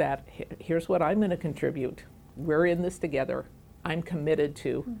that here's what I'm going to contribute. We're in this together. I'm committed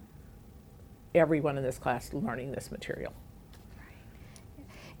to everyone in this class learning this material.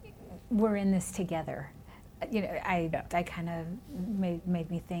 We're in this together. You know, I kind of made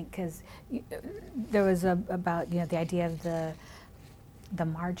me think, because there was about the idea of the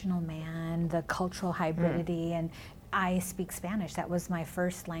marginal man, the cultural hybridity, and I speak Spanish. That was my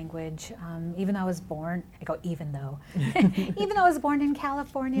first language. Even though I was born, even though I was born in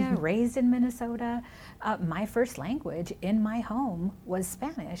California, raised in Minnesota, my first language in my home was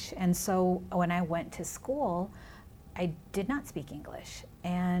Spanish. And so when I went to school, I did not speak English,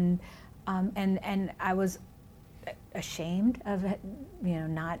 and I was ashamed of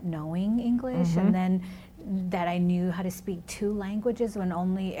not knowing English, and then that I knew how to speak 2 languages when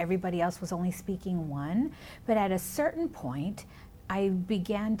only everybody else was only speaking 1. But at a certain point, I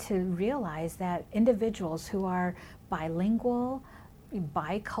began to realize that individuals who are bilingual,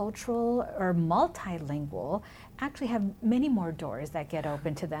 bicultural, or multilingual actually have many more doors that get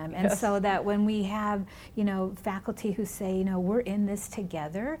open to them. And so that when we have, faculty who say, we're in this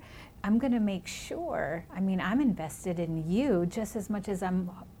together, I'm going to make sure, I'm invested in you just as much as I'm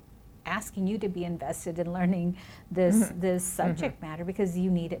asking you to be invested in learning this subject matter, because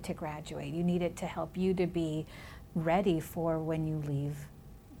you need it to graduate. You need it to help you to be ready for when you leave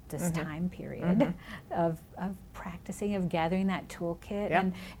this time period of practicing, of gathering that toolkit.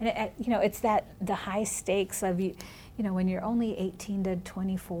 And it's that the high stakes of when you're only 18 to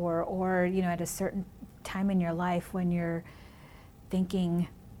 24, or at a certain time in your life when you're thinking,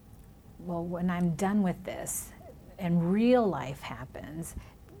 well, when I'm done with this and real life happens,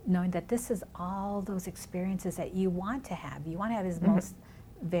 knowing that this is all those experiences that you want to have. You want to have as most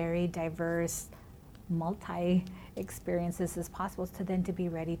very diverse, multi experiences as possible, to then to be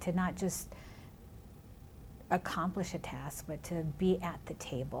ready to not just accomplish a task, but to be at the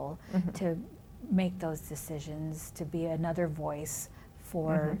table, to make those decisions, to be another voice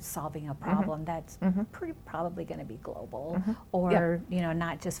for solving a problem that's pretty probably going to be global, or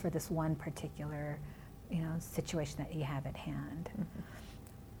not just for this one particular situation that you have at hand.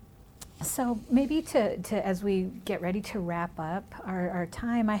 So maybe to as we get ready to wrap up our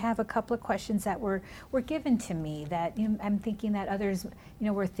time, I have a couple of questions that were given to me that I'm thinking that others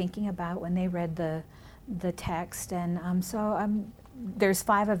were thinking about when they read the text, and so there's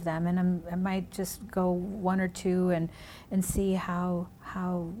 5 of them, and I might just go 1 or 2 and see how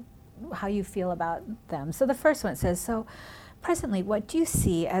you feel about them. So the first one says, so presently, what do you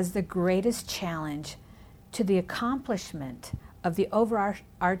see as the greatest challenge to the accomplishment of the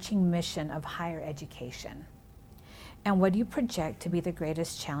overarching mission of higher education? And what do you project to be the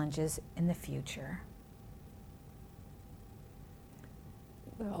greatest challenges in the future?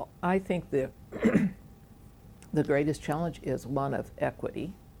 Well, I think the greatest challenge is one of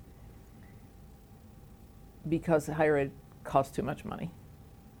equity, because higher ed costs too much money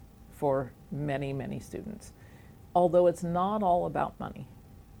for many, many students. Although it's not all about money,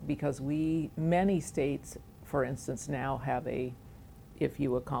 because many states, for instance, now have if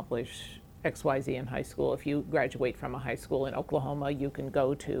you accomplish XYZ in high school, if you graduate from a high school in Oklahoma, you can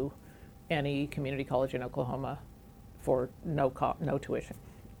go to any community college in Oklahoma for no tuition.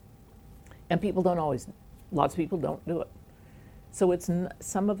 And lots of people don't do it. So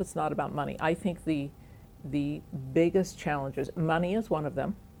some of it's not about money. I think the biggest challenges, money is one of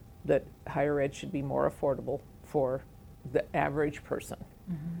them, that higher ed should be more affordable for the average person,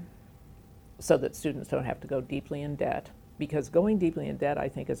 so that students don't have to go deeply in debt. Because going deeply in debt, I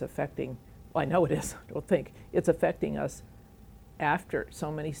think, is affecting, well, I know it is, I don't think, it's affecting us after.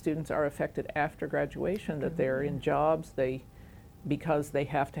 So many students are affected after graduation, that they're in jobs, because they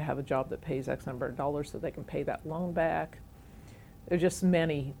have to have a job that pays X number of dollars so they can pay that loan back. There's just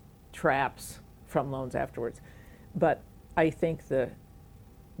many traps from loans afterwards. But I think that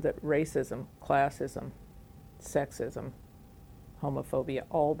racism, classism, sexism, homophobia,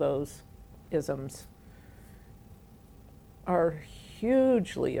 all those isms are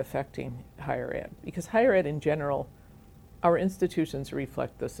hugely affecting higher ed, because higher ed in general, our institutions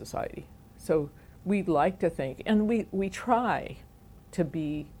reflect the society. So we'd like to think, and we try to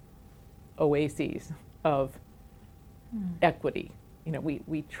be oases of equity.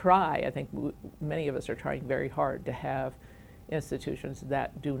 We try, I think many of us are trying very hard to have institutions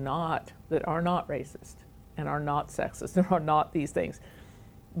that are not racist and are not sexist and are not these things.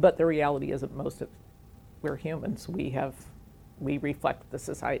 But the reality is that we're humans. We reflect the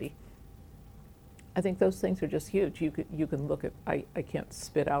society. I think those things are just huge. You can look at, I can't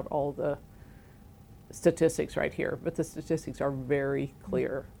spit out all the statistics right here, but the statistics are very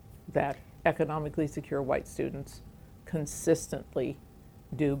clear that economically secure white students consistently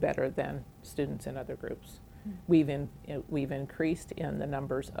do better than students in other groups. We've increased in the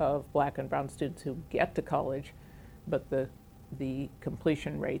numbers of black and brown students who get to college, but the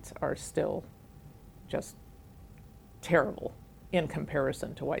completion rates are still just terrible in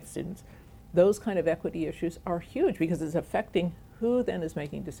comparison to white students. Those kind of equity issues are huge, because it's affecting who then is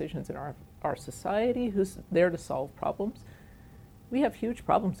making decisions in our society, who's there to solve problems. We have huge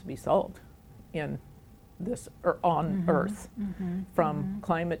problems to be solved in this, or on Earth, from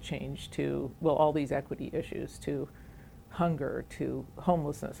climate change to, well, all these equity issues, to hunger, to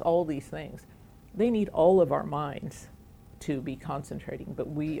homelessness, all these things. They need all of our minds to be concentrating, but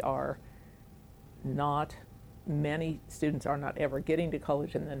we are not many students are not ever getting to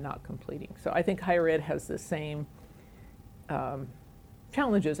college and then not completing. So I think higher ed has the same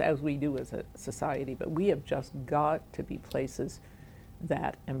challenges as we do as a society, but we have just got to be places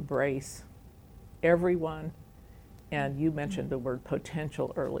that embrace everyone. And you mentioned the word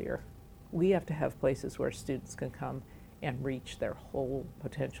potential earlier. We have to have places where students can come and reach their whole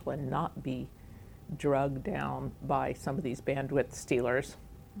potential and not be drugged down by some of these bandwidth stealers,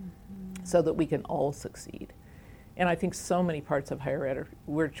 so that we can all succeed. And I think so many parts of higher ed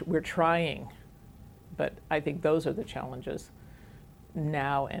we're trying, but I think those are the challenges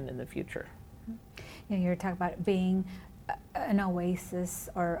now and in the future. You know, you're talking about being an oasis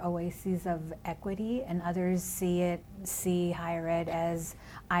or oases of equity, and others see higher ed as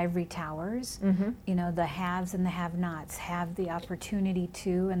ivory towers. You know, the haves and the have-nots have the opportunity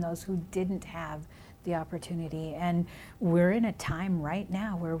to, and those who didn't have the opportunity. And we're in a time right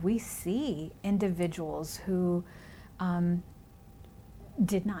now where we see individuals who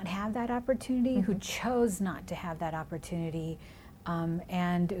did not have that opportunity, who chose not to have that opportunity,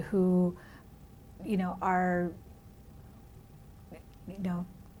 and who, you know, are, you know,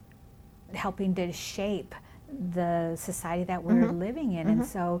 helping to shape the society that we're living in. And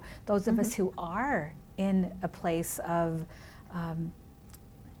so those of us who are in a place of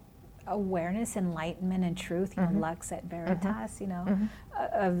awareness, enlightenment, and truth, you know, lux et veritas, you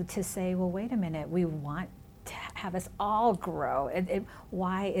know, to say, well, wait a minute, we want to have us all grow.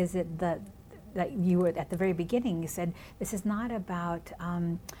 Why is it that you were at the very beginning, you said this is not about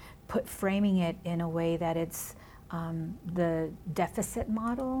framing it in a way that it's the deficit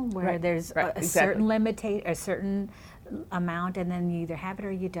model where there's a certain a certain amount, and then you either have it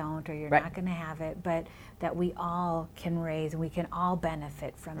or you don't, or you're not going to have it, but that we all can raise and we can all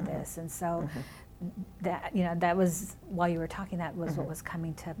benefit from this. And so that, you know, that was, while you were talking, that was what was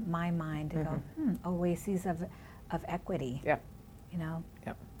coming to my mind, to go, oases of equity. You know.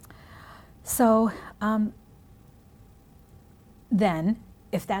 So then,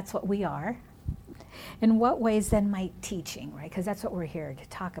 if that's what we are, in what ways then might teaching, right? Because that's what we're here to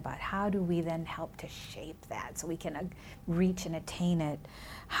talk about. How do we then help to shape that so we can reach and attain it?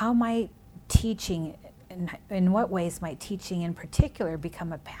 How might teaching, in what ways might teaching in particular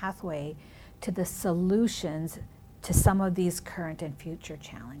become a pathway to the solutions to some of these current and future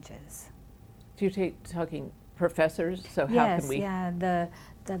challenges? Do you talking professors? So how yes, can we? Yeah,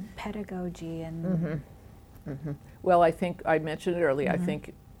 the pedagogy and. Well, I think I mentioned it earlier. I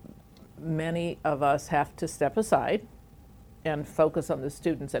think many of us have to step aside and focus on the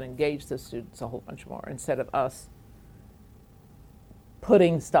students and engage the students a whole bunch more, instead of us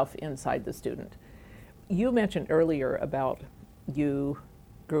putting stuff inside the student. You mentioned earlier about you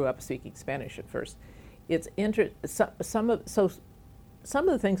grew up speaking Spanish at first. It's some of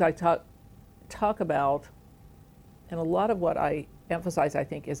the things I talk about, and a lot of what I emphasize, I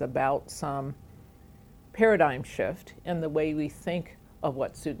think, is about some paradigm shift in the way we think of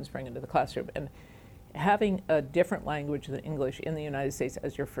what students bring into the classroom. And having a different language than English in the United States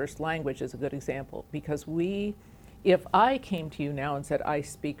as your first language is a good example, because if I came to you now and said I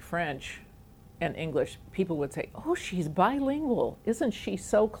speak French and English, people would say, oh, she's bilingual. Isn't she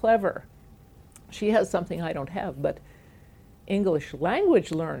so clever? She has something I don't have. But English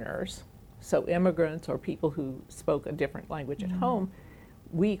language learners, so immigrants or people who spoke a different language at home,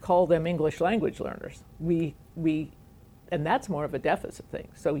 we call them English language learners. And that's more of a deficit thing.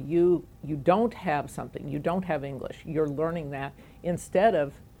 So you don't have something, you don't have English, you're learning that instead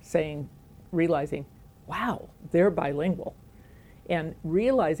of realizing, wow, they're bilingual. And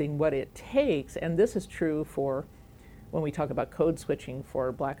realizing what it takes, and this is true for when we talk about code switching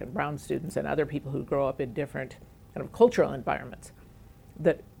for Black and brown students and other people who grow up in different kind of cultural environments,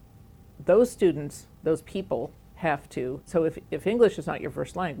 that those students, those people have to, so if English is not your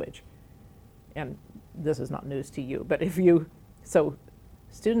first language, and this is not news to you, but so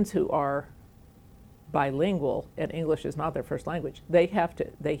students who are bilingual and English is not their first language, they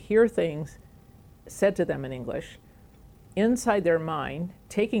hear things said to them in English, inside their mind,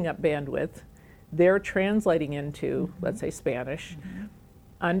 taking up bandwidth, they're translating into, let's say, Spanish,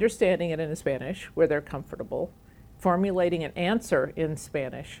 understanding it in Spanish where they're comfortable, formulating an answer in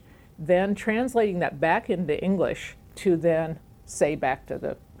Spanish, then translating that back into English to then say back to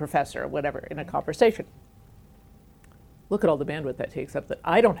the professor or whatever in a conversation. Look at all the bandwidth that takes up that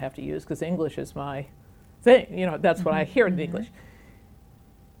I don't have to use because English is my thing. You know, that's what I hear in English.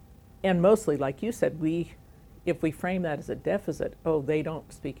 And mostly, like you said, if we frame that as a deficit, oh, they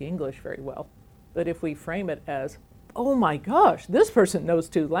don't speak English very well. But if we frame it as, oh my gosh, this person knows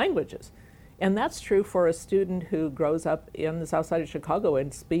 2 languages. And that's true for a student who grows up in the south side of Chicago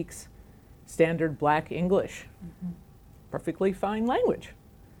and speaks standard black English, perfectly fine language.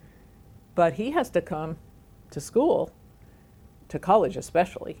 But he has to come to school, to college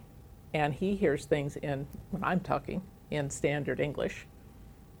especially, and he hears things when I'm talking, in standard English,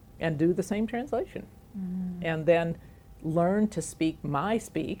 and do the same translation. And then learn to speak my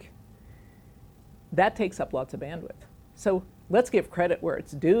speak. That takes up lots of bandwidth. So let's give credit where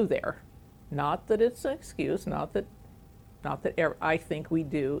it's due there. Not that it's an excuse, not that I think we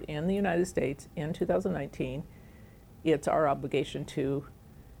do in the United States in 2019. It's our obligation to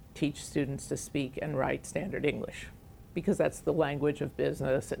teach students to speak and write standard English, because that's the language of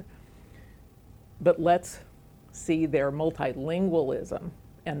business. But let's see their multilingualism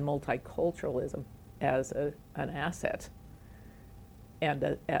and multiculturalism as an asset,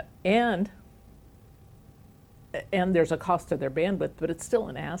 and there's a cost to their bandwidth, but it's still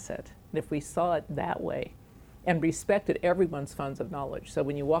an asset. And if we saw it that way, and respected everyone's funds of knowledge. So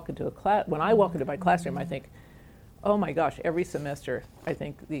when you walk into a class, when I walk into my classroom, I think, oh my gosh, every semester, I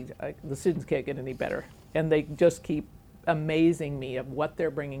think the students can't get any better, and they just keep amazing me of what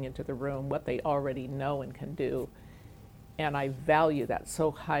they're bringing into the room, what they already know and can do, and I value that so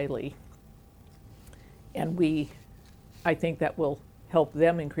highly. And I think that will help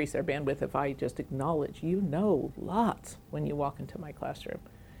them increase their bandwidth if I just acknowledge, you know lots when you walk into my classroom.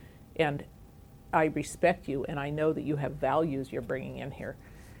 And I respect you, and I know that you have values you're bringing in here.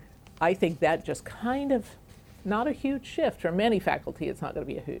 I think that just kind of, not a huge shift. For many faculty, it's not going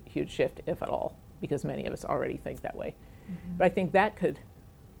to be a huge shift, if at all, because many of us already think that way. But I think that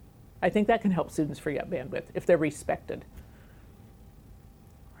can help students free up bandwidth if they're respected.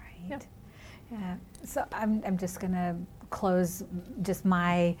 Right. Yeah. So I'm just going to close just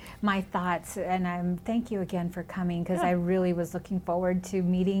my thoughts, and thank you again for coming, because I really was looking forward to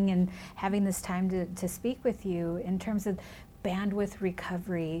meeting and having this time to speak with you in terms of bandwidth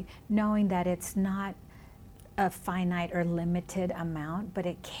recovery, knowing that it's not a finite or limited amount, but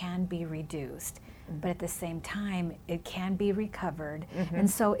it can be reduced. But at the same time, it can be recovered. And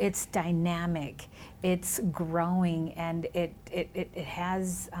so it's dynamic, it's growing, and it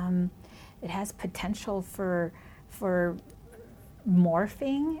has potential for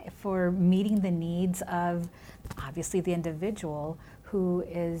morphing, for meeting the needs of obviously the individual who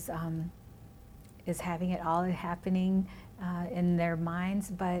is having it all happening in their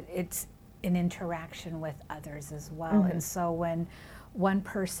minds, but it's an interaction with others as well. And so when one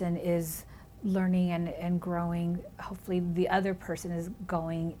person is learning and growing, hopefully the other person is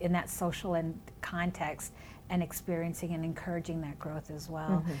going in that social and context and experiencing and encouraging that growth as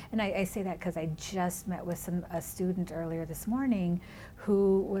well. And I say that because I just met with a student earlier this morning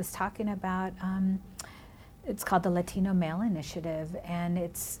who was talking about, it's called the Latino Male Initiative, and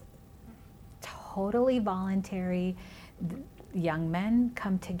it's totally voluntary. Young men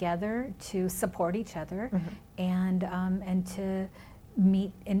come together to support each other and to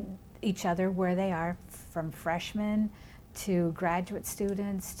meet each other where they are, from freshmen to graduate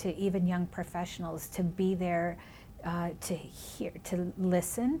students to even young professionals, to be there to hear, to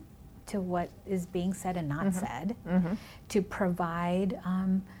listen to what is being said and not said, to provide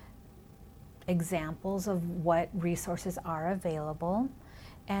examples of what resources are available,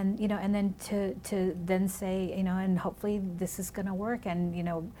 and and then to then say, and hopefully this is going to work. And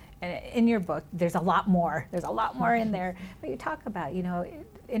in your book there's a lot more in there, but you talk about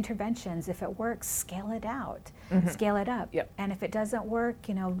interventions. If it works, scale it out, scale it up. And if it doesn't work,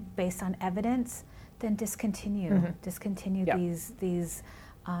 based on evidence, then discontinue these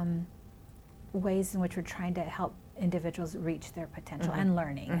ways in which we're trying to help individuals reach their potential and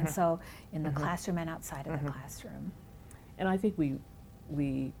learning. And so in the classroom and outside of the classroom. And I think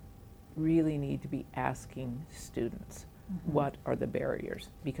we really need to be asking students, what are the barriers?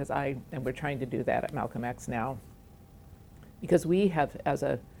 Because and we're trying to do that at Malcolm X now, because we have, as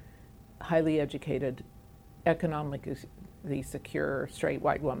a highly educated, economically secure, straight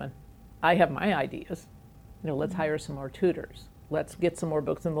white woman, I have my ideas. Let's hire some more tutors. Let's get some more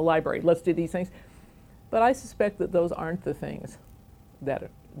books in the library. Let's do these things. But I suspect that those aren't the things that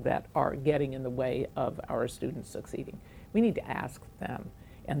are getting in the way of our students succeeding. We need to ask them.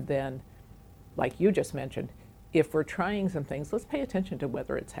 And then, like you just mentioned, if we're trying some things, let's pay attention to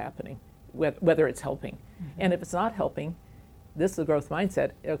whether it's happening, whether it's helping. And if it's not helping, this is a growth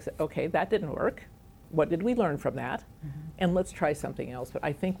mindset. Okay, that didn't work. What did we learn from that? And let's try something else. But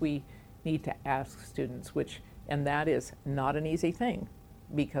I think we need to ask students, and that is not an easy thing,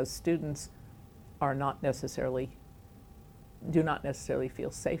 because students do not necessarily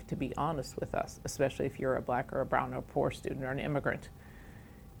feel safe to be honest with us, especially if you're a black or a brown or poor student or an immigrant.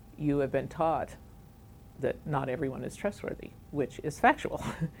 You have been taught that not everyone is trustworthy, which is factual.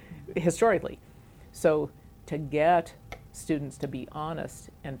 historically. So to get students to be honest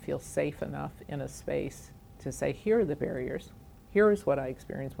and feel safe enough in a space to say, here are the barriers, here is what I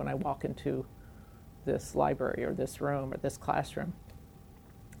experience when I walk into this library or this room or this classroom,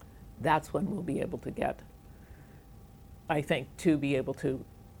 that's when we'll be able to get, I think, to be able to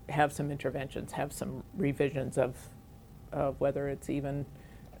have some interventions, have some revisions of whether it's even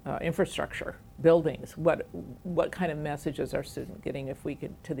infrastructure, buildings, what kind of messages are students getting if we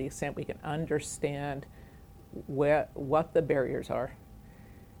could, to the extent we can understand what the barriers are,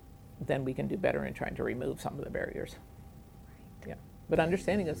 then we can do better in trying to remove some of the barriers. Right. Yeah, but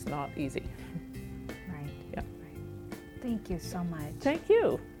understanding it's not easy. Right. Yeah. Right. Thank you so much. Thank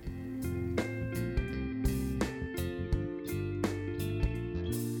you.